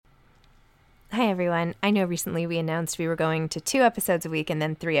Hi, everyone. I know recently we announced we were going to 2 episodes a week and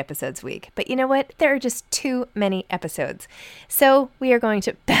then 3 episodes a week. But you know what? There are just too many episodes. So we are going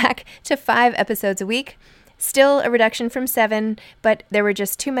back to 5 episodes a week. Still a reduction from 7, but there were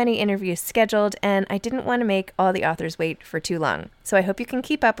just too many interviews scheduled, and I didn't want to make all the authors wait for too long. So I hope you can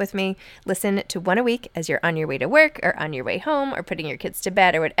keep up with me. Listen to 1 a week as you're on your way to work or on your way home or putting your kids to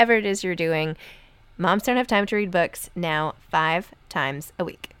bed or whatever it is you're doing. Moms Don't Have Time to Read Books, now 5 times a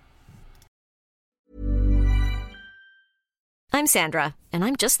week. I'm Sandra, and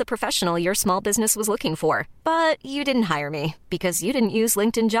I'm just the professional your small business was looking for. But you didn't hire me because you didn't use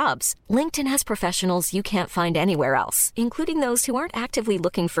LinkedIn Jobs. LinkedIn has professionals you can't find anywhere else, including those who aren't actively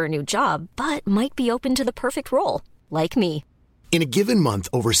looking for a new job, but might be open to the perfect role, like me. In a given month,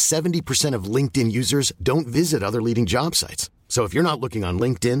 over 70% of LinkedIn users don't visit other leading job sites. So if you're not looking on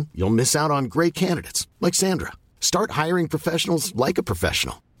LinkedIn, you'll miss out on great candidates like Sandra. Start hiring professionals like a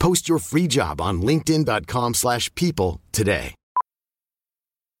professional. Post your free job on linkedin.com/people today.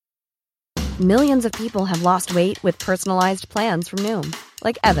 Millions of people have lost weight with personalized plans from Noom.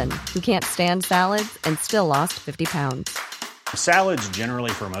 Like Evan, who can't stand salads and still lost 50 pounds. Salads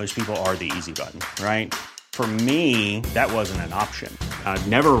generally for most people are the easy button, right? For me, that wasn't an option. I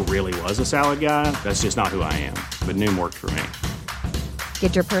never really was a salad guy. That's just not who I am. But Noom worked for me.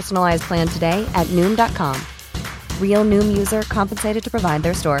 Get your personalized plan today at Noom.com. Real Noom user compensated to provide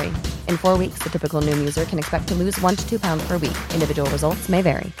their story. In 4 weeks, the typical Noom user can expect to lose 1 to 2 pounds per week. Individual results may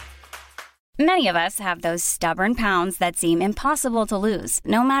vary. Many of us have those stubborn pounds that seem impossible to lose,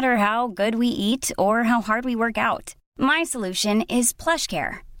 no matter how good we eat or how hard we work out. My solution is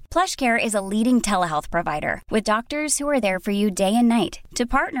PlushCare. PlushCare is a leading telehealth provider with doctors who are there for you day and night to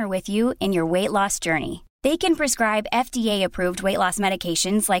partner with you in your weight loss journey. They can prescribe FDA-approved weight loss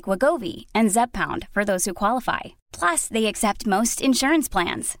medications like Wegovy and Zepbound for those who qualify. Plus, they accept most insurance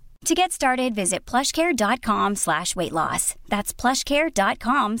plans. To get started, visit plushcare.com/weightloss. That's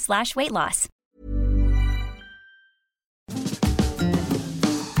plushcare.com/weightloss.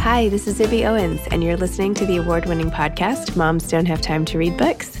 Hi, this is Zibby Owens, and you're listening to the award-winning podcast, Moms Don't Have Time to Read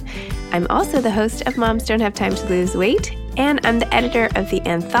Books. I'm also the host of Moms Don't Have Time to Lose Weight, and I'm the editor of the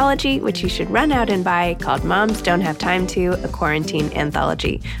anthology, which you should run out and buy, called Moms Don't Have Time to, a Quarantine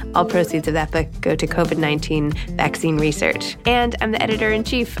Anthology. All proceeds of that book go to COVID-19 vaccine research. And I'm the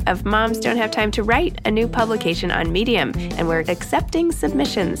editor-in-chief of Moms Don't Have Time to Write, a new publication on Medium, and we're accepting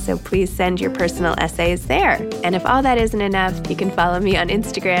submissions, so please send your personal essays there. And if all that isn't enough, you can follow me on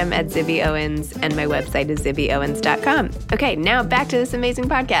Instagram at Zibby Owens, and my website is zibbyowens.com. Okay, now back to this amazing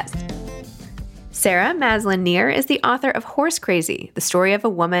podcast. Sarah Maslin is the author of Horse Crazy, the story of a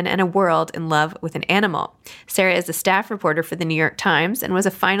woman and a world in love with an animal. Sarah is a staff reporter for the New York Times and was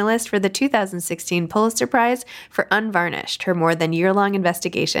a finalist for the 2016 Pulitzer Prize for Unvarnished, her more than year-long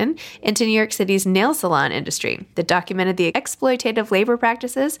investigation into New York City's nail salon industry that documented the exploitative labor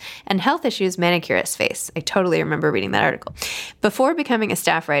practices and health issues manicurists face. I totally remember reading that article. Before becoming a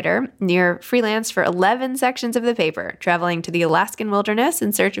staff writer, Near freelanced for 11 sections of the paper, traveling to the Alaskan wilderness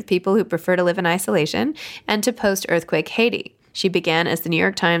in search of people who prefer to live in isolation and to post-earthquake Haiti. She began as the New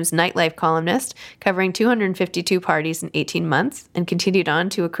York Times nightlife columnist, covering 252 parties in 18 months, and continued on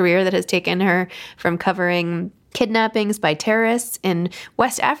to a career that has taken her from covering kidnappings by terrorists in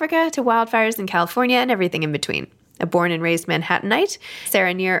West Africa to wildfires in California and everything in between. A born and raised Manhattanite,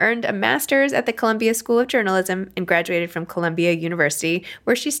 Sarah Near earned a master's at the Columbia School of Journalism and graduated from Columbia University,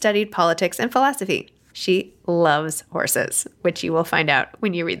 where she studied politics and philosophy. She loves horses, which you will find out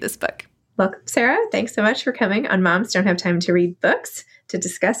when you read this book. Welcome, Sarah. Thanks so much for coming on Moms Don't Have Time to Read Books to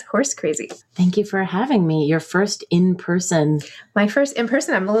discuss Horse Crazy. Thank you for having me. Your first in-person. My first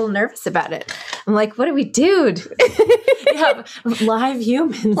in-person. I'm a little nervous about it. I'm like, what do we do? Yeah, live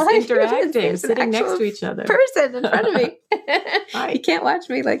humans interacting, sitting next to each other. Person in front of me. You can't watch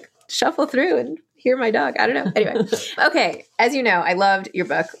me like shuffle through and hear my dog. I don't know. Anyway. Okay. As you know, I loved your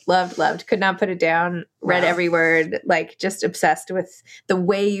book. Loved. Could not put it down. Read every word. Like just obsessed with the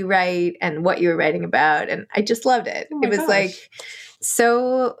way you write and what you were writing about. And I just loved it. It was like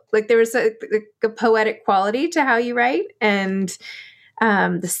so like there was a poetic quality to how you write. And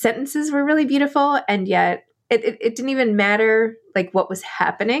the sentences were really beautiful. And yet it didn't even matter like what was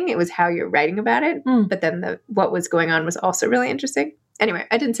happening. It was how you're writing about it. But then what was going on was also really interesting. Anyway,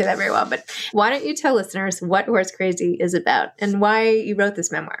 I didn't say that very well, but why don't you tell listeners what Horse Crazy is about and why you wrote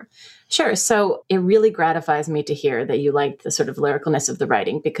this memoir? Sure. So it really gratifies me to hear that you liked the sort of lyricalness of the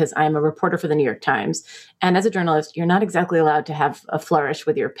writing, because I'm a reporter for the New York Times. And as a journalist, you're not exactly allowed to have a flourish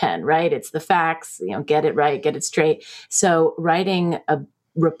with your pen, right? It's the facts, get it right, get it straight. So writing a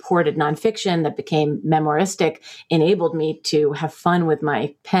reported nonfiction that became memoiristic enabled me to have fun with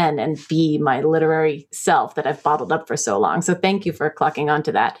my pen and be my literary self that I've bottled up for so long. So thank you for clocking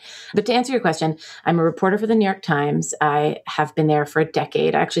onto that. But to answer your question, I'm a reporter for the New York Times. I have been there for a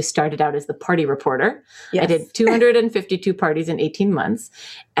decade. I actually started out as the party reporter. Yes. I did 252 parties in 18 months.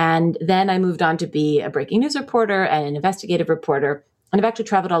 And then I moved on to be a breaking news reporter and an investigative reporter. And I've actually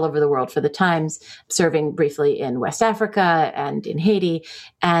traveled all over the world for the Times, serving briefly in West Africa and in Haiti.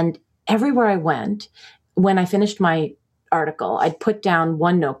 And everywhere I went, when I finished my article, I'd put down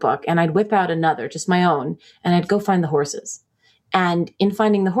one notebook and I'd whip out another, just my own, and I'd go find the horses. And in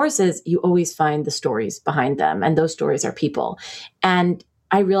finding the horses, you always find the stories behind them. And those stories are people. And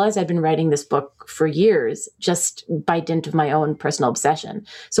I realized I'd been writing this book for years just by dint of my own personal obsession.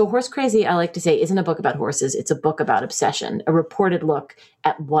 So Horse Crazy, I like to say, isn't a book about horses. It's a book about obsession, a reported look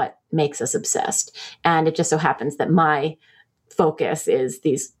at what makes us obsessed. And it just so happens that my focus is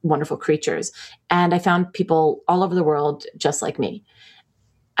these wonderful creatures. And I found people all over the world just like me.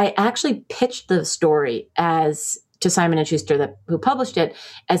 I actually pitched the story to Simon & Schuster, who published it,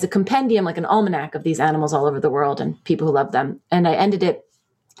 as a compendium, like an almanac of these animals all over the world and people who love them. And I ended it,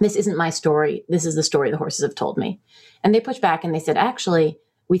 this isn't my story. This is the story the horses have told me. And they pushed back and they said, actually,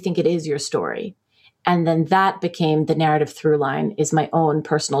 we think it is your story. And then that became the narrative through line, is my own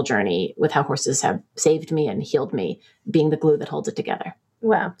personal journey with how horses have saved me and healed me, being the glue that holds it together.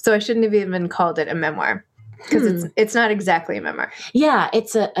 Wow. So I shouldn't have even called it a memoir, because it's not exactly a memoir. Yeah,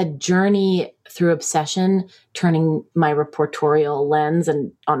 it's a journey through obsession, turning my reportorial lens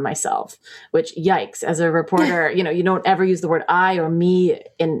and on myself, which, yikes, as a reporter, you don't ever use the word I or me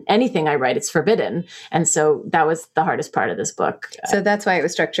in anything I write. It's forbidden. And so that was the hardest part of this book. So that's why it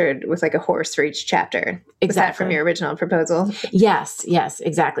was structured with like a horse for each chapter. Exactly. Was that from your original proposal? Yes,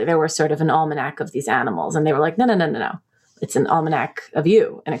 exactly. There was sort of an almanac of these animals, and they were like, no. It's an almanac of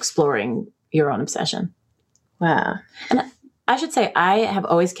you and exploring your own obsession. Wow. And I should say, I have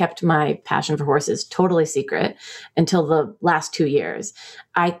always kept my passion for horses totally secret until the last 2 years.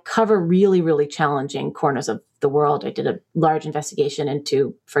 I cover really, really challenging corners of the world. I did a large investigation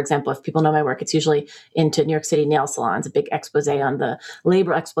into, for example, if people know my work, it's usually into New York City nail salons, a big expose on the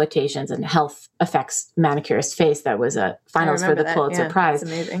labor exploitations and health affects manicurist face. That was a finalist for the Pulitzer Prize.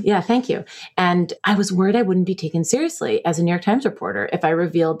 That's amazing. Yeah, thank you. And I was worried I wouldn't be taken seriously as a New York Times reporter if I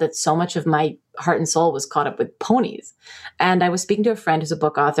revealed that so much of my heart and soul was caught up with ponies. And I was speaking to a friend who's a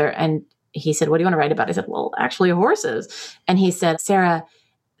book author, and he said, what do you want to write about? I said, well, actually horses. And he said, Sarah,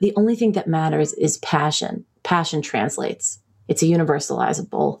 the only thing that matters is passion. Passion translates. It's a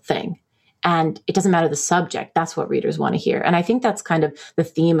universalizable thing. And it doesn't matter the subject. That's what readers want to hear. And I think that's kind of the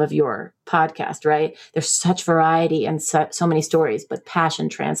theme of your podcast, right? There's such variety and so many stories, but passion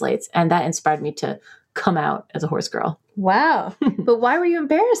translates. And that inspired me to come out as a horse girl. Wow. But why were you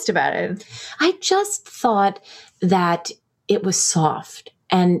embarrassed about it? I just thought that it was soft.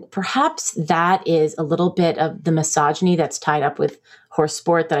 And perhaps that is a little bit of the misogyny that's tied up with horse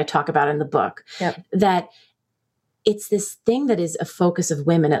sport that I talk about in the book. Yep. That it's this thing that is a focus of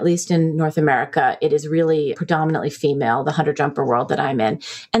women, at least in North America. It is really predominantly female, the hunter jumper world that I'm in.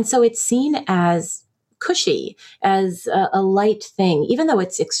 And so it's seen as cushy, as a light thing, even though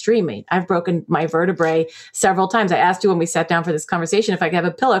it's extreme. I've broken my vertebrae several times. I asked you when we sat down for this conversation if I could have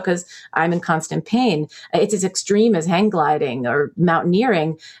a pillow because I'm in constant pain. It's as extreme as hang gliding or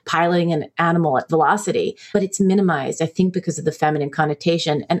mountaineering, piloting an animal at velocity, but it's minimized, I think, because of the feminine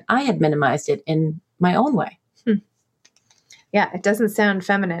connotation. And I had minimized it in my own way. Yeah, it doesn't sound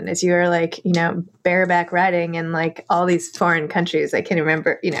feminine as you're like, bareback riding in like all these foreign countries. I can't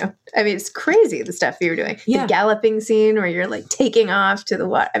remember, I mean, it's crazy the stuff you were doing. Yeah. The galloping scene where you're like taking off to the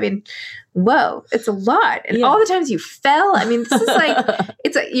water. I mean, whoa, it's a lot. And all the times you fell. I mean, this is like,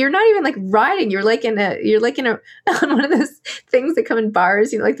 you're not even like riding. You're like on one of those things that come in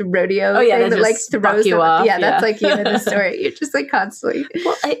bars, like the rodeo thing that like throws you off. Yeah, that's like you in the story. You're just like constantly.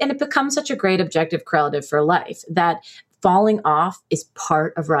 Well, and it becomes such a great objective correlative for life that falling off is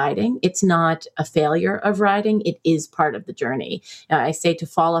part of riding. It's not a failure of riding. It is part of the journey. I say to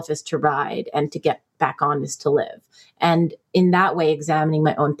fall off is to ride, and to get back on is to live. And in that way, examining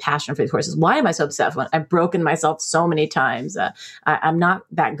my own passion for these horses. Why am I so obsessed when I've broken myself so many times? I'm not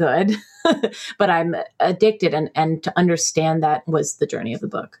that good, but I'm addicted. And to understand that was the journey of the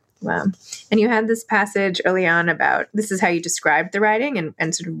book. Wow. And you had this passage early on about, this is how you described the writing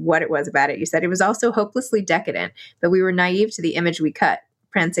and sort of what it was about it. You said it was also hopelessly decadent, but we were naive to the image we cut,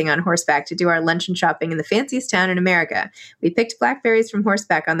 prancing on horseback to do our luncheon shopping in the fanciest town in America. We picked blackberries from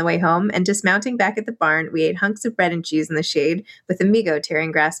horseback on the way home, and dismounting back at the barn, we ate hunks of bread and cheese in the shade with Amigo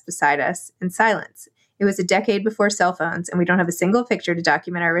tearing grass beside us in silence. It was a decade before cell phones, and we don't have a single picture to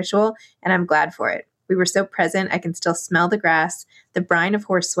document our ritual, and I'm glad for it. We were so present, I can still smell the grass, the brine of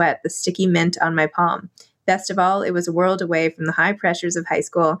horse sweat, the sticky mint on my palm. Best of all, it was a world away from the high pressures of high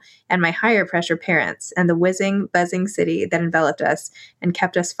school and my higher pressure parents and the whizzing, buzzing city that enveloped us and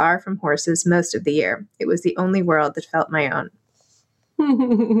kept us far from horses most of the year. It was the only world that felt my own.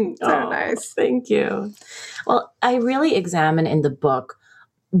 Nice. Thank you. Well, I really examine in the book,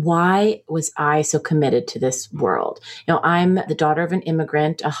 why was I so committed to this world? I'm the daughter of an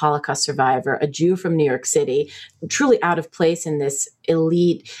immigrant, a Holocaust survivor, a Jew from New York City, truly out of place in this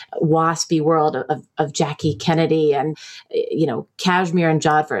elite, waspy world of Jackie Kennedy and, cashmere and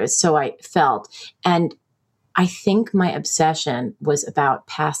jodhpurs. So I felt. And I think my obsession was about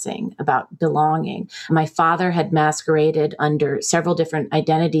passing, about belonging. My father had masqueraded under several different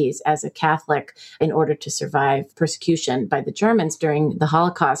identities as a Catholic in order to survive persecution by the Germans during the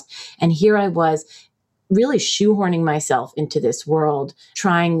Holocaust. And here I was really shoehorning myself into this world,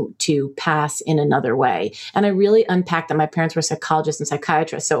 trying to pass in another way. And I really unpacked that. My parents were psychologists and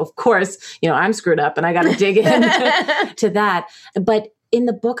psychiatrists. So of course, I'm screwed up and I got to dig into that. But in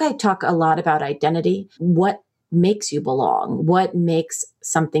the book, I talk a lot about identity, what makes you belong, what makes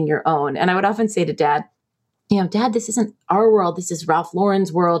something your own. And I would often say to Dad, Dad, this isn't our world. This is Ralph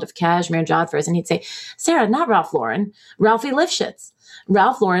Lauren's world of cashmere and jodhpurs. And he'd say, Sarah, not Ralph Lauren, Ralphie Lifshitz.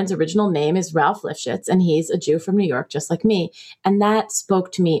 Ralph Lauren's original name is Ralph Lifshitz, and he's a Jew from New York, just like me. And that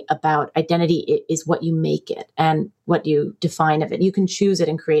spoke to me about identity is what you make it and what you define of it. You can choose it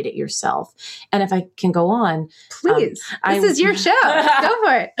and create it yourself. And if I can go on. Please. This is your show. Go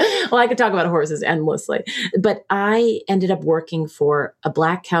for it. Well, I could talk about horses endlessly. But I ended up working for a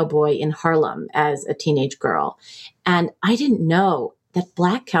Black cowboy in Harlem as a teenage girl. And I didn't know that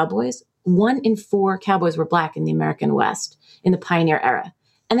Black cowboys, 1 in 4 cowboys were Black in the American West in the pioneer era.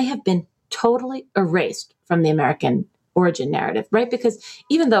 And they have been totally erased from the American origin narrative, right? Because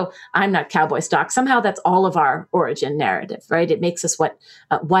even though I'm not cowboy stock, somehow that's all of our origin narrative, right? It makes us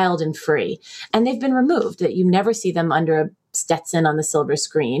wild and free. And they've been removed, that you never see them under a Stetson on the silver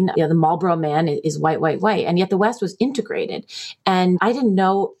screen. The Marlboro man is white, white, white. And yet the West was integrated. And I didn't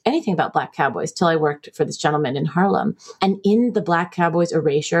know anything about Black cowboys till I worked for this gentleman in Harlem. And in the Black cowboys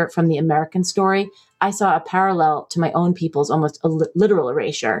erasure from the American story, I saw a parallel to my own people's almost a literal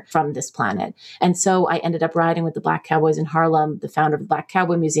erasure from this planet. And so I ended up riding with the Black cowboys in Harlem, the founder of the Black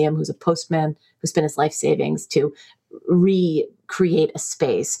Cowboy Museum, who's a postman who spent his life savings to recreate a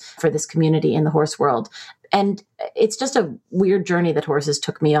space for this community in the horse world. And it's just a weird journey that horses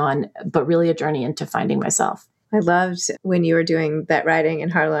took me on, but really a journey into finding myself. I loved when you were doing that riding in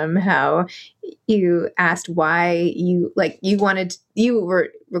Harlem, how you asked why you were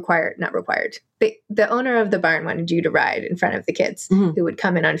required, not required. The owner of the barn wanted you to ride in front of the kids who would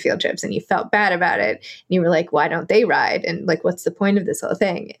come in on field trips, and you felt bad about it. And you were like, why don't they ride? And what's the point of this whole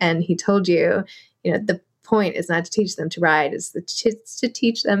thing? And he told you, the point is not to teach them to ride, it's to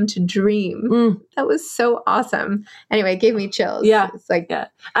teach them to dream. That was so awesome. Anyway, it gave me chills. Yeah. It's yeah.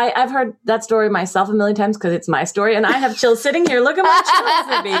 I've heard that story myself a million times because it's my story, and I have chills sitting here. Look at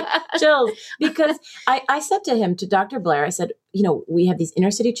my chills, chills. Because I said to him, to Dr. Blair, I said, we have these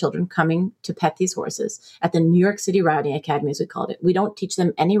inner city children coming to pet these horses at the New York City Riding Academy, as we called it. We don't teach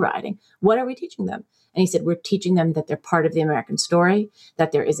them any riding. What are we teaching them? And he said, we're teaching them that they're part of the American story,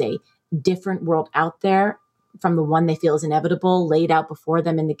 that there is a different world out there from the one they feel is inevitable, laid out before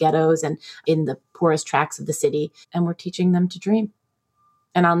them in the ghettos and in the poorest tracts of the city. And we're teaching them to dream.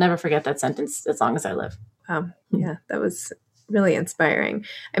 And I'll never forget that sentence as long as I live. Yeah, that was really inspiring.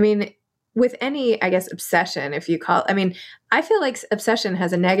 I mean, with any, I guess, obsession, if you call, I feel like obsession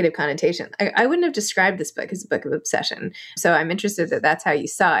has a negative connotation. I wouldn't have described this book as a book of obsession. So I'm interested that that's how you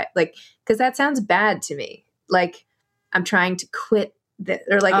saw it. Because that sounds bad to me. I'm trying to quit that,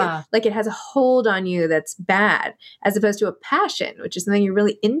 or it has a hold on you that's bad, as opposed to a passion, which is something you're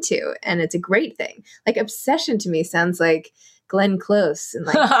really into, and it's a great thing. Obsession to me sounds like Glenn Close and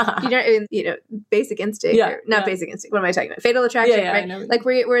Basic Instinct, Basic Instinct. What am I talking about? Fatal Attraction, right? I know.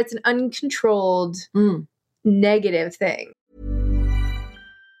 Where it's an uncontrolled negative thing.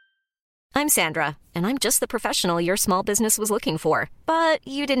 I'm Sandra, and I'm just the professional your small business was looking for. But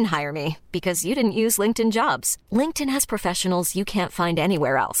you didn't hire me because you didn't use LinkedIn Jobs. LinkedIn has professionals you can't find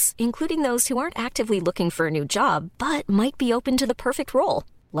anywhere else, including those who aren't actively looking for a new job, but might be open to the perfect role,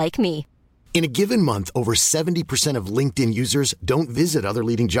 like me. In a given month, over 70% of LinkedIn users don't visit other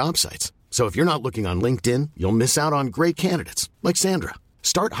leading job sites. So if you're not looking on LinkedIn, you'll miss out on great candidates like Sandra.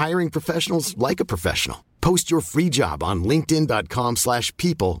 Start hiring professionals like a professional. Post your free job on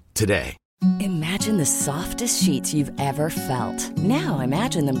linkedin.com/people today. Imagine the softest sheets you've ever felt. Now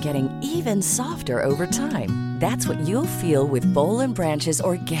imagine them getting even softer over time. That's what you'll feel with Boll & Branch's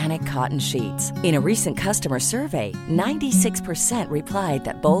organic cotton sheets. In a recent customer survey, 96% replied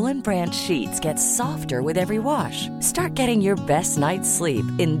that Boll & Branch sheets get softer with every wash. Start getting your best night's sleep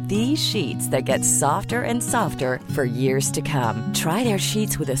in these sheets that get softer and softer for years to come. Try their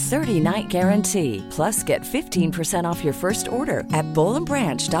sheets with a 30-night guarantee. Plus, get 15% off your first order at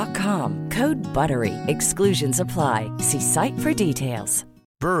bollandbranch.com. Code BUTTERY. Exclusions apply. See site for details.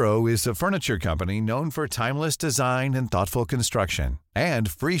 Burrow is a furniture company known for timeless design and thoughtful construction, and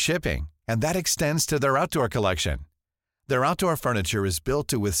free shipping, and that extends to their outdoor collection. Their outdoor furniture is built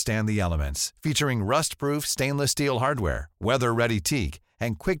to withstand the elements, featuring rust-proof stainless steel hardware, weather-ready teak,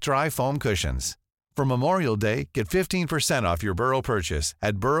 and quick-dry foam cushions. For Memorial Day, get 15% off your Burrow purchase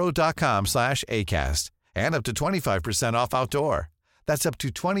at burrow.com/ACAST, and up to 25% off outdoor. That's up to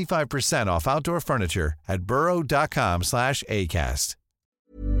 25% off outdoor furniture at burrow.com/ACAST.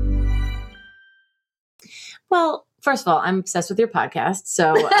 Well, first of all, I'm obsessed with your podcast,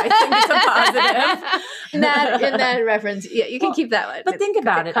 so I think it's a positive. in that reference, yeah, you can keep that one. But think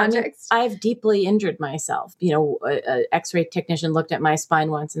about it. Context. I've deeply injured myself. You know, an X-ray technician looked at my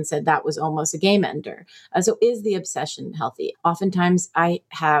spine once and said that was almost a game ender. So is the obsession healthy? Oftentimes I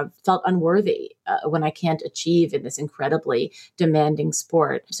have felt unworthy when I can't achieve in this incredibly demanding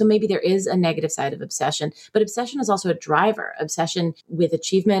sport. So maybe there is a negative side of obsession, but obsession is also a driver. Obsession with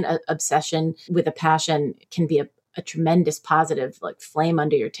achievement, obsession with a passion can be a tremendous positive, like flame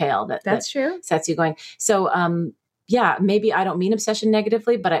under your tail That's true. sets you going. So, yeah, maybe I don't mean obsession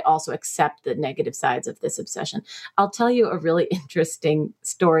negatively, but I also accept the negative sides of this obsession. I'll tell you a really interesting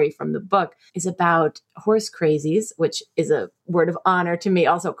story from the book is about horse crazies, which is a word of honor to me.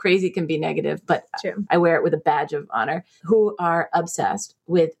 Also, crazy can be negative, but True. I wear it with a badge of honor, who are obsessed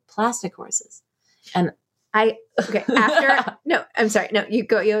with plastic horses. And no, I'm sorry. No, you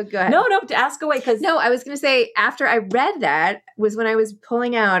go ahead. No, to ask away. No, I was going to say after I read that was when I was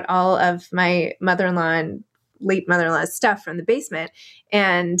pulling out all of my mother-in-law and late mother-in-law's stuff from the basement.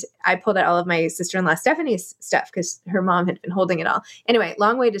 And I pulled out all of my sister-in-law Stephanie's stuff because her mom had been holding it all. Anyway,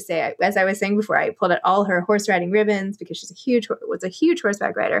 long way to say, as I was saying before, I pulled out all her horse riding ribbons because she's was a huge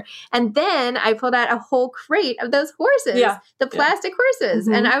horseback rider. And then I pulled out a whole crate of those horses, the plastic horses.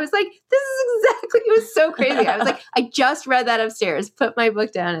 Mm-hmm. And I was like, this is exactly, it was so crazy. I was like, I just read that upstairs, put my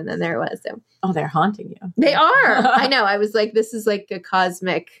book down, and then there it was. So. Oh, they're haunting you. They are. I know. I was like, this is like a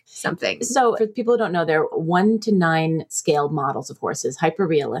cosmic something. So for people who don't know, they're 1 to 9 scale models of horses, hyper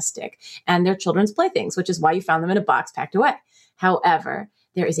realistic, and they're children's playthings, which is why you found them in a box packed away. However,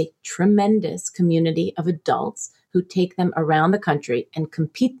 there is a tremendous community of adults who take them around the country and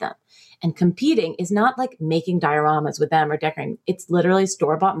compete them. And competing is not like making dioramas with them or decorating. It's literally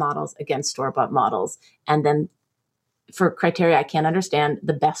store-bought models against store-bought models. And then for criteria I can't understand,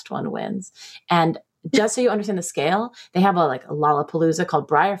 the best one wins. And just so you understand the scale, they have a Lollapalooza called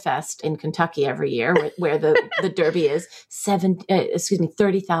Briarfest in Kentucky every year, where the Derby is.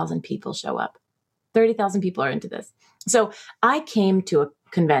 30,000 people show up. 30,000 people are into this. So I came to a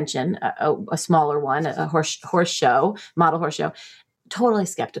convention, a smaller one, a horse show, model horse show, totally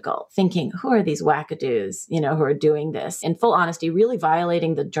skeptical, thinking, who are these wackadoos, who are doing this? In full honesty, really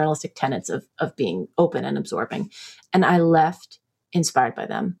violating the journalistic tenets of being open and absorbing. And I left inspired by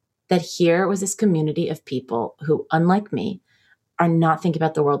them, that here was this community of people who, unlike me, are not thinking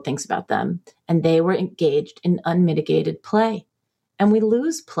about the world thinks about them. And they were engaged in unmitigated play. And we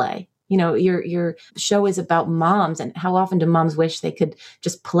lose play. Your show is about moms, and how often do moms wish they could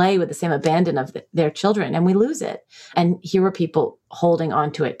just play with the same abandon of their children, and we lose it. And here were people holding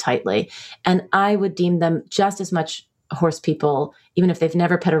onto it tightly. And I would deem them just as much horse people, even if they've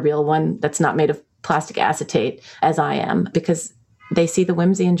never pet a real one that's not made of plastic acetate, as I am, because they see the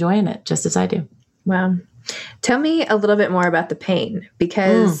whimsy and joy in it just as I do. Wow. Tell me a little bit more about the pain,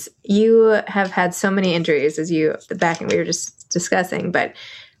 because you have had so many injuries, as the back end we were just discussing, but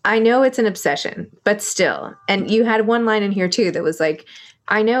I know it's an obsession, but still. And you had one line in here too that was like,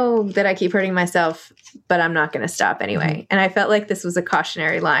 I know that I keep hurting myself, but I'm not going to stop anyway. Mm-hmm. And I felt like this was a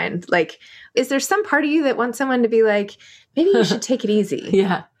cautionary line. Like, is there some part of you that wants someone to be like, maybe you should take it easy?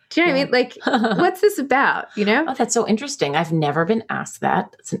 Yeah. Do you know what I mean? Like, what's this about, Oh, that's so interesting. I've never been asked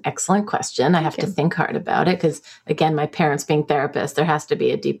that. It's an excellent question. I have to think hard about it because, again, my parents being therapists, there has to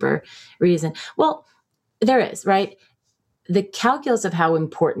be a deeper reason. Well, there is, right? The calculus of how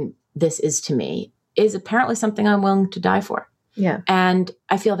important this is to me is apparently something I'm willing to die for. Yeah. And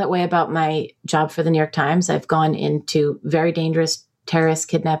I feel that way about my job for the New York Times. I've gone into very dangerous terrorist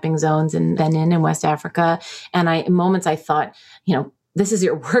kidnapping zones in Benin in West Africa. And in moments I thought, this is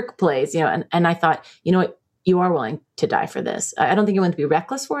your workplace, and I thought, you know what, you are willing to die for this. I don't think you want to be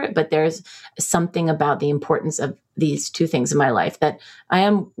reckless for it, but there's something about the importance of these two things in my life that I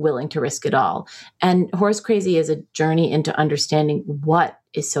am willing to risk it all. And Horse Crazy is a journey into understanding what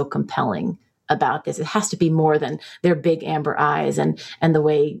is so compelling about this. It has to be more than their big amber eyes and the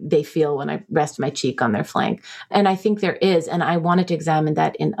way they feel when I rest my cheek on their flank. And I think there is, and I wanted to examine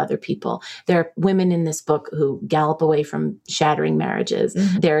that in other people. There are women in this book who gallop away from shattering marriages.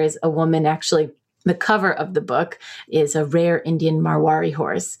 Mm-hmm. There is a woman, actually, the cover of the book is a rare Indian Marwari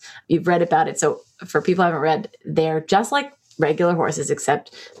horse. You've read about it. So for people who haven't read, they're just like regular horses,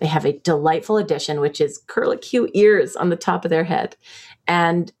 except they have a delightful addition, which is curlicue ears on the top of their head.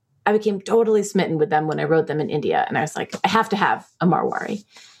 And I became totally smitten with them when I rode them in India. And I was like, I have to have a Marwari.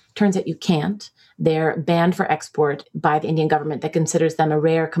 Turns out you can't. They're banned for export by the Indian government that considers them a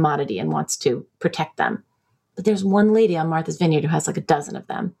rare commodity and wants to protect them. But there's one lady on Martha's Vineyard who has like a dozen of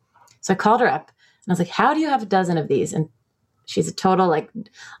them. So I called her up and I was like, how do you have a dozen of these? And she's a total, like,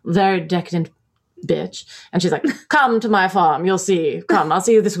 very decadent bitch. And she's like, come to my farm. You'll see. Come, I'll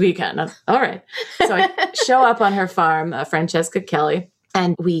see you this weekend. All right. So I show up on her farm, Francesca Kelly,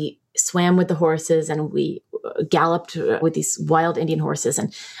 and we swam with the horses and we galloped with these wild Indian horses.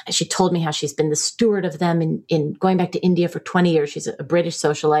 And she told me how she's been the steward of them in going back to India for 20 years. She's a British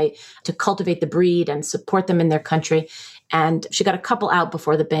socialite to cultivate the breed and support them in their country. And she got a couple out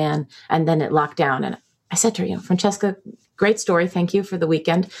before the ban, and then it locked down. And I said to her, Francesca, great story. Thank you for the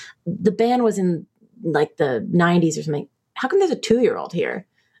weekend. The ban was in like the 90s or something. How come there's a 2-year-old here?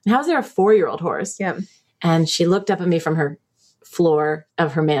 And how is there a 4-year-old horse? Yeah. And she looked up at me from her floor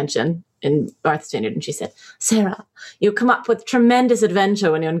of her mansion in Martha's Vineyard, and she said, Sarah, you come up with tremendous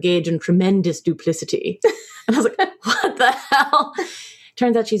adventure when you engage in tremendous duplicity. And I was like, what the hell?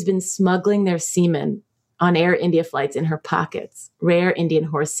 Turns out she's been smuggling their semen on Air India flights in her pockets, rare Indian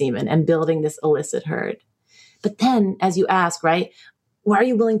horse semen, and building this illicit herd. But then, as you ask, right, why are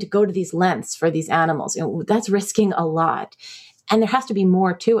you willing to go to these lengths for these animals? That's risking a lot. And there has to be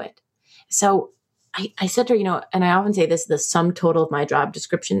more to it. So I said to her, and I often say this, the sum total of my job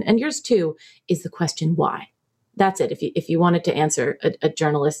description, and yours too, is the question, why? That's it. If you wanted to answer a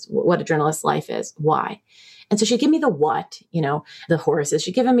journalist, what a journalist's life is, why? And so she'd give me the what, the horses.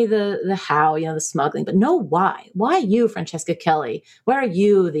 She'd given me the how, the smuggling, but no why. Why you, Francesca Kelly? Why are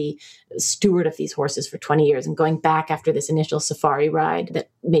you the steward of these horses for 20 years and going back after this initial safari ride that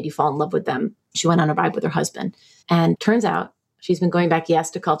made you fall in love with them? She went on a ride with her husband. And turns out she's been going back, yes,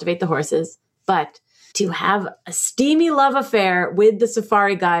 to cultivate the horses, but to have a steamy love affair with the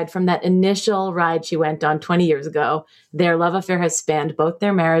safari guide from that initial ride she went on 20 years ago. Their love affair has spanned both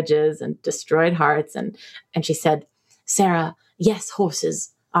their marriages and destroyed hearts. And she said, Sarah, yes,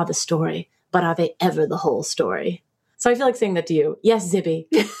 horses are the story, but are they ever the whole story? So I feel like saying that to you. Yes, Zibby,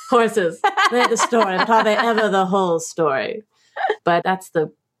 horses, they're the story, but are they ever the whole story? But that's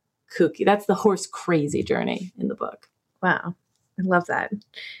the horse crazy journey in the book. Wow. I love that.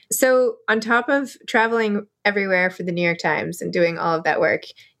 So on top of traveling everywhere for the New York Times and doing all of that work,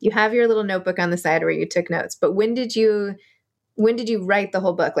 you have your little notebook on the side where you took notes. But when did you write the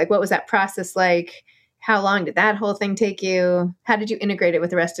whole book? Like, what was that process like? How long did that whole thing take you? How did you integrate it with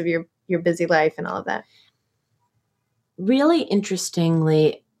the rest of your busy life and all of that? Really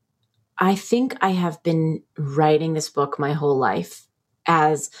interestingly, I think I have been writing this book my whole life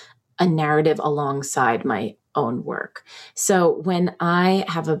as a narrative alongside my own work. So when I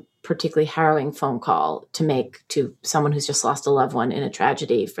have a particularly harrowing phone call to make to someone who's just lost a loved one in a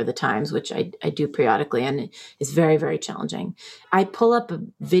tragedy for the Times, which I do periodically, and it's very, very challenging, I pull up a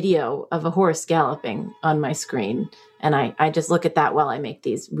video of a horse galloping on my screen, and I just look at that while I make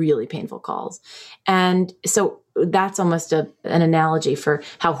these really painful calls. And so that's almost an analogy for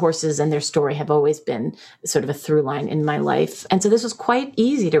how horses and their story have always been sort of a through line in my life. And so this was quite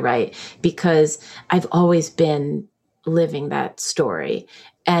easy to write because I've always been living that story.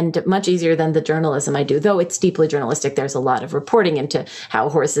 And much easier than the journalism I do, though it's deeply journalistic. There's a lot of reporting into how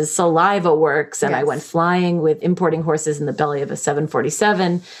horses' saliva works. And yes. I went flying with importing horses in the belly of a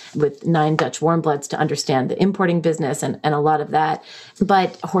 747 with 9 Dutch warm bloods to understand the importing business and a lot of that.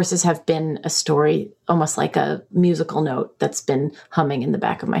 But horses have been a story, almost like a musical note that's been humming in the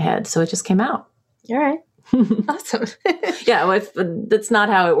back of my head. So it just came out. All right. Awesome. Yeah, well, that's not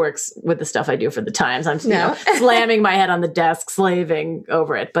how it works with the stuff I do for the Times. I'm slamming my head on the desk, slaving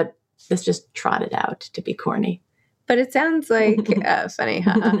over it. But this just trotted out to be corny. But it sounds like funny.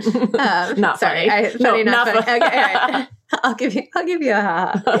 Not sorry, funny. Funny, not funny. Okay, all right. I'll give you a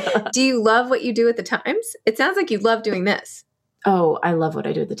ha. Do you love what you do at the Times? It sounds like you love doing this. Oh, I love what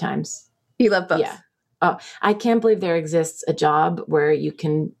I do at the Times. You love both. Yeah. Oh, I can't believe there exists a job where you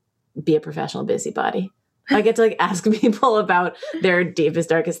can be a professional busybody. I get to like ask people about their deepest,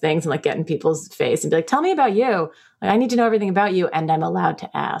 darkest things and like get in people's face and be like, tell me about you. Like, I need to know everything about you. And I'm allowed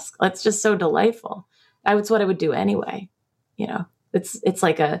to ask. That's just so delightful. It's what I would do anyway. You know, it's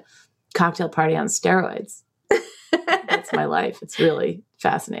like a cocktail party on steroids. That's my life. It's really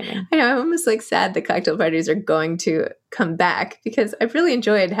fascinating. I know. I'm almost like sad that cocktail parties are going to come back because I've really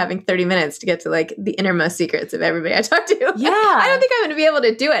enjoyed having 30 minutes to get to like the innermost secrets of everybody I talk to. Yeah. I don't think I'm going to be able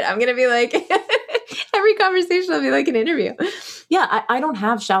to do it. I'm going to be like, every conversation will be like an interview. Yeah. I don't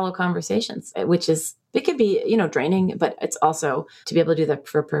have shallow conversations, which is, it could be, you know, draining, but it's also to be able to do that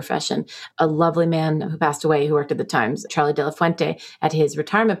for a profession. A lovely man who passed away, who worked at the Times, Charlie De La Fuente, at his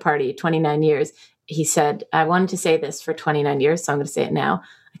retirement party, 29 years, he said, I wanted to say this for 29 years, so I'm going to say it now.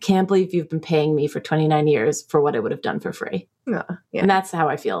 I can't believe you've been paying me for 29 years for what I would have done for free. Oh, yeah. And that's how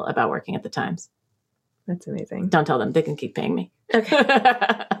I feel about working at the Times. That's amazing. Don't tell them. They can keep paying me. Okay.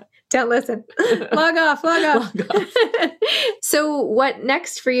 Don't listen. Log off. So what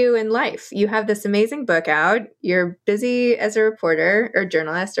next for you in life? You have this amazing book out. You're busy as a reporter or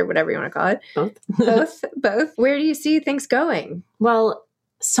journalist or whatever you want to call it. Both. Where do you see things going? Well,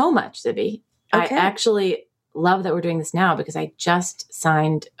 so much, Zibby. Okay. I actually love that we're doing this now because I just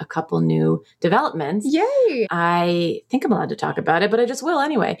signed a couple new developments. Yay! I think I'm allowed to talk about it, but I just will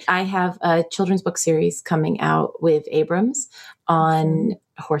anyway. I have a children's book series coming out with Abrams on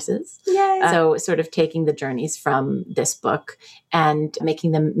horses. Yay! So sort of taking the journeys from this book and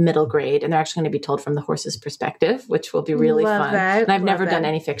making them middle grade. And they're actually going to be told from the horse's perspective, which will be really fun. That. And I've never done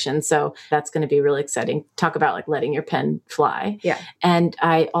any fiction, so that's going to be really exciting. Talk about like letting your pen fly. Yeah. And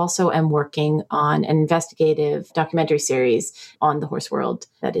I also am working on an investigative documentary series on the horse world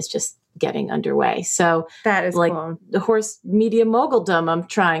that is just getting underway. So that is like cool. The horse media moguldom I'm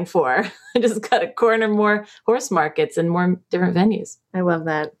trying for. I just got to corner more horse markets and more different venues. I love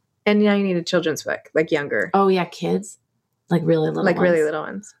that. And now you need a children's book, like younger. Oh yeah, kids. Like really little ones. Really little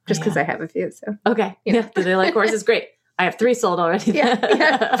ones. Just because I have a few. So okay. Yeah. Do they like horses? Great. I have 3 sold already.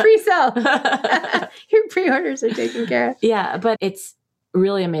 Yeah. Pre-sell. Your pre-orders are taken care of. Yeah. But it's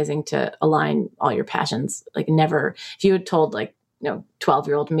really amazing to align all your passions. Like never, if you had told like,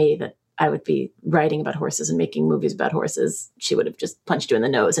 12-year-old me that I would be writing about horses and making movies about horses, she would have just punched you in the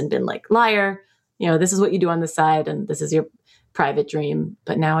nose and been like, liar, this is what you do on the side and this is your private dream.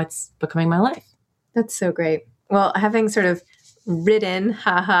 But now it's becoming my life. That's so great. Well, having sort of ridden,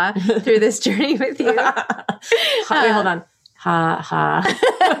 through this journey with you. Wait, hold on.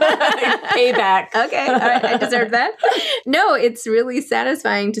 Payback. Okay. All right. I deserve that. No, it's really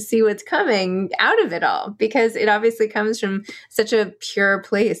satisfying to see what's coming out of it all because it obviously comes from such a pure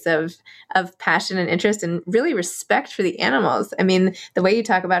place of passion and interest and really respect for the animals. I mean, the way you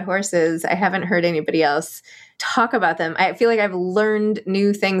talk about horses, I haven't heard anybody else talk about them. I feel like I've learned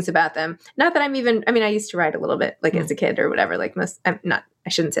new things about them. Not that I used to ride a little bit like as a kid or whatever, like I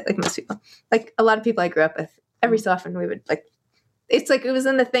shouldn't say like most people. Like a lot of people I grew up with, every so often we would like, it's like it was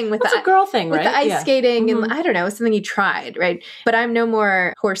in the thing with a girl thing, with right? the ice skating Mm-hmm. and I don't know, it's something you tried, right? But I'm no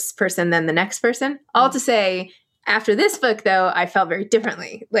more horse person than the next person. All to say, after this book though, I felt very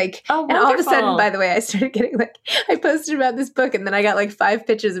differently. Like, and all of a sudden, by the way, I started getting like, I posted about this book and then I got like 5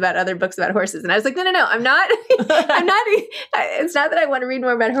 pictures about other books about horses. And I was like, no, I'm not, it's not that I want to read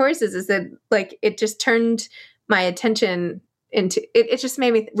more about horses. It's that like, it just turned my attention into it just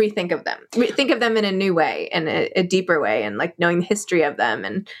made me think of them in a new way and a deeper way and like knowing the history of them.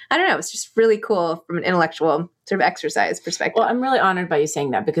 And I don't know, it's just really cool from an intellectual sort of exercise perspective. Well, I'm really honored by you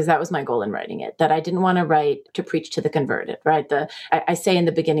saying that because that was my goal in writing it, that I didn't want to write to preach to the converted, right? I say in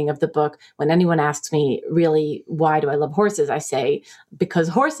the beginning of the book, when anyone asks me really, why do I love horses? I say, because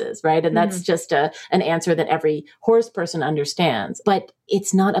horses, right? And that's just an answer that every horse person understands. But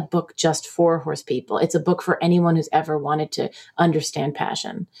it's not a book just for horse people. It's a book for anyone who's ever wanted to understand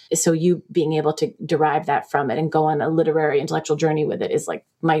passion. So you being able to derive that from it and go on a literary intellectual journey with it is like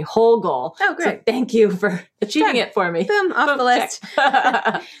my whole goal. Oh, great. So thank you for achieving it for me. Boom, off the list.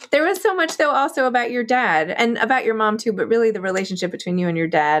 There was so much though also about your dad and about your mom too, but really the relationship between you and your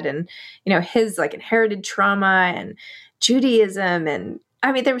dad and, his like inherited trauma and Judaism. And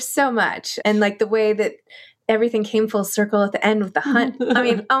I mean, there was so much. And like the way that everything came full circle at the end with the hunt. I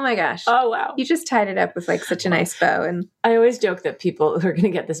mean, oh my gosh. Oh, wow. You just tied it up with like such a nice bow. And I always joke that people who are going to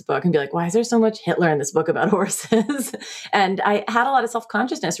get this book and be like, why is there so much Hitler in this book about horses? And I had a lot of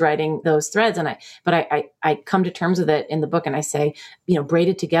self-consciousness writing those threads. But I come to terms with it in the book and I say,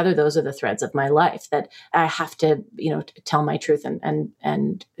 braided together, those are the threads of my life that I have to, tell my truth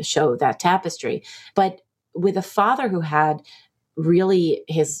and show that tapestry. But with a father who had really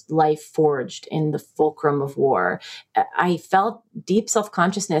his life forged in the fulcrum of war. I felt deep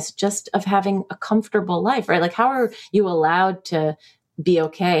self-consciousness just of having a comfortable life, right? Like, how are you allowed to be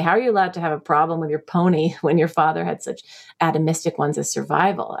okay? How are you allowed to have a problem with your pony when your father had such atomistic ones as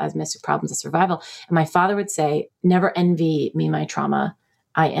mystic problems as survival? And my father would say, never envy me my trauma.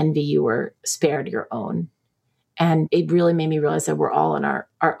 I envy you were spared your own. And it really made me realize that we're all on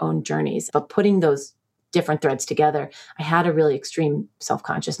our own journeys. But putting those different threads together, I had a really extreme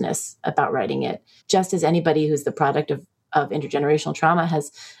self-consciousness about writing it. Just as anybody who's the product of intergenerational trauma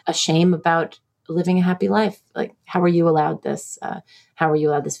has a shame about living a happy life. Like, how are you allowed this? How are you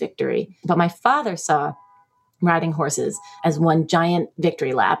allowed this victory? But my father saw riding horses as one giant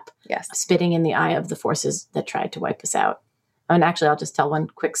victory lap, yes, spitting in the eye of the forces that tried to wipe us out. And actually, I'll just tell one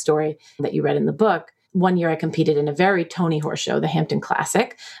quick story that you read in the book. One year I competed in a very Tony horse show, the Hampton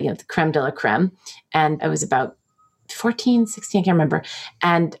Classic, the creme de la creme. And I was about 14, 16, I can't remember.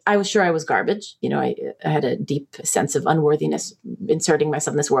 And I was sure I was garbage. I had a deep sense of unworthiness inserting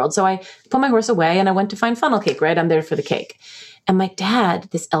myself in this world. So I put my horse away and I went to find funnel cake, right? I'm there for the cake. And my dad,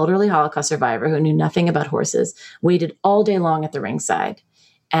 this elderly Holocaust survivor who knew nothing about horses, waited all day long at the ringside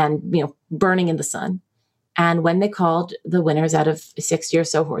and, burning in the sun. And when they called the winners out of 60 or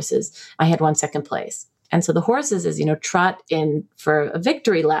so horses, I had won second place. And so the horses, trot in for a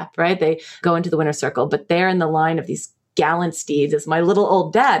victory lap, right? They go into the winner's circle, but there in the line of these gallant steeds is my little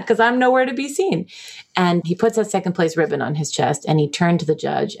old dad, because I'm nowhere to be seen. And he puts that second place ribbon on his chest and he turned to the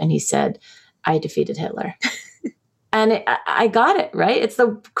judge and he said, I defeated Hitler. And I got it, right? It's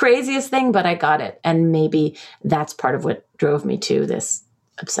the craziest thing, but I got it. And maybe that's part of what drove me to this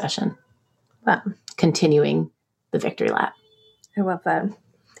obsession. Wow. Continuing the victory lap. I love that.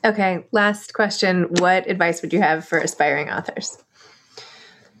 Okay, last question. What advice would you have for aspiring authors?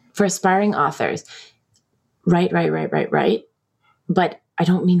 For aspiring authors, write. But I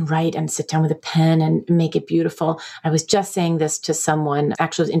don't mean write and sit down with a pen and make it beautiful. I was just saying this to someone,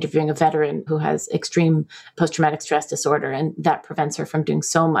 actually I was interviewing a veteran who has extreme post-traumatic stress disorder, and that prevents her from doing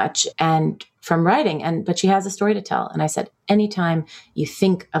so much and from writing. But she has a story to tell. And I said, anytime you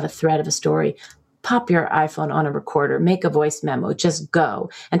think of a thread of a story, pop your iPhone on a recorder, make a voice memo, just go.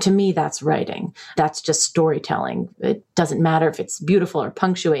 And to me, that's writing. That's just storytelling. It doesn't matter if it's beautiful or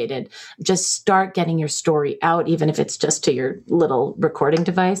punctuated. Just start getting your story out, even if it's just to your little recording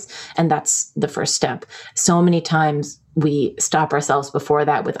device. And that's the first step. So many times we stop ourselves before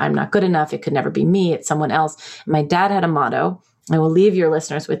that with, I'm not good enough. It could never be me. It's someone else. My dad had a motto. I will leave your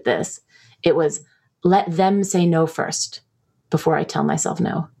listeners with this. It was, let them say no first before I tell myself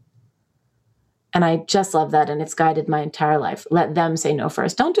no. And I just love that. And it's guided my entire life. Let them say no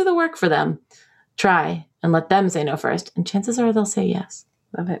first. Don't do the work for them. Try and let them say no first. And chances are they'll say yes.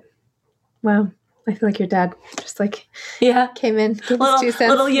 Love it. Wow. I feel like your dad just came in, gave little, 2 cents.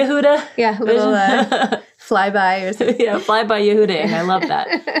 Little Yehuda. Yeah, little flyby or something. Yeah, flyby Yehudaing. I love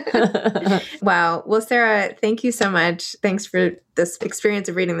that. Wow. Well, Sarah, thank you so much. Thanks for this experience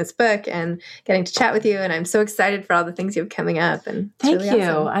of reading this book and getting to chat with you. And I'm so excited for all the things you have coming up. And thank really you.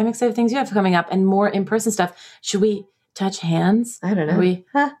 Awesome. I'm excited for things you have coming up and more in-person stuff. Should we touch hands? I don't know.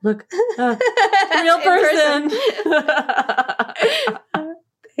 Look, real person.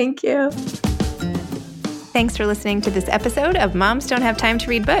 Thank you. Thanks for listening to this episode of Moms Don't Have Time to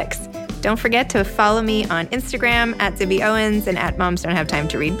Read Books. Don't forget to follow me on Instagram at Zibby Owens and at Moms Don't Have Time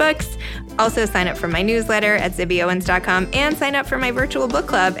to Read Books. Also sign up for my newsletter at zibbyowens.com and sign up for my virtual book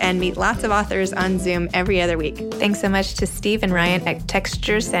club and meet lots of authors on Zoom every other week. Thanks so much to Steve and Ryan at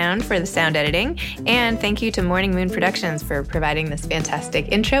Texture Sound for the sound editing. And thank you to Morning Moon Productions for providing this fantastic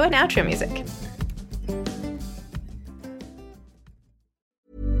intro and outro music.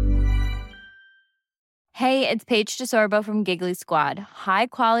 Hey, it's Paige DeSorbo from Giggly Squad. High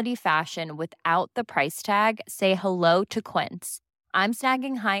quality fashion without the price tag. Say hello to Quince. I'm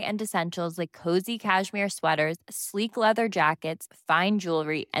snagging high-end essentials like cozy cashmere sweaters, sleek leather jackets, fine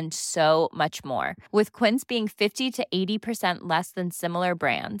jewelry, and so much more. With Quince being 50 to 80% less than similar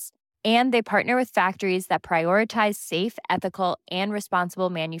brands. And they partner with factories that prioritize safe, ethical, and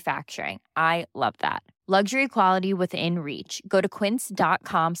responsible manufacturing. I love that. Luxury quality within reach. Go to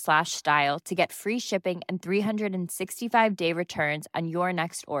quince.com/style to get free shipping and 365-day returns on your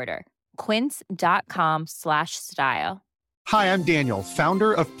next order. Quince.com/style. Hi, I'm Daniel,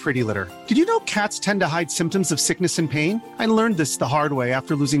 founder of Pretty Litter. Did you know cats tend to hide symptoms of sickness and pain? I learned this the hard way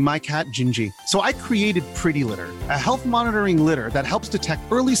after losing my cat, Gingy. So I created Pretty Litter, a health monitoring litter that helps detect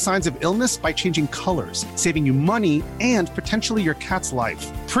early signs of illness by changing colors, saving you money and potentially your cat's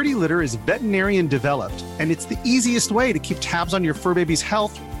life. Pretty Litter is veterinarian developed, and it's the easiest way to keep tabs on your fur baby's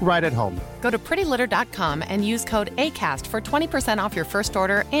health right at home. Go to prettylitter.com and use code ACAST for 20% off your first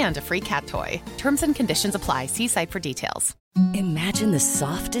order and a free cat toy. Terms and conditions apply. See site for details. Imagine the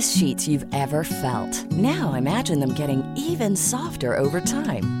softest sheets you've ever felt. Now imagine them getting even softer over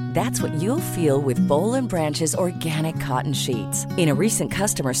time. That's what you'll feel with Boll and Branch's organic cotton sheets. In a recent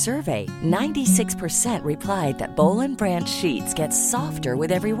customer survey, 96% replied that Boll and Branch sheets get softer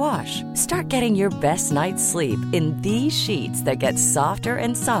with every wash. Start getting your best night's sleep in these sheets that get softer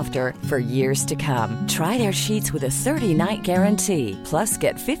and softer for years to come. Try their sheets with a 30-night guarantee. Plus,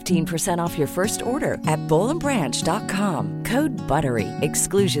 get 15% off your first order at bollandbranch.com. Code BUTTERY.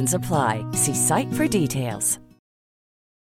 Exclusions apply. See site for details.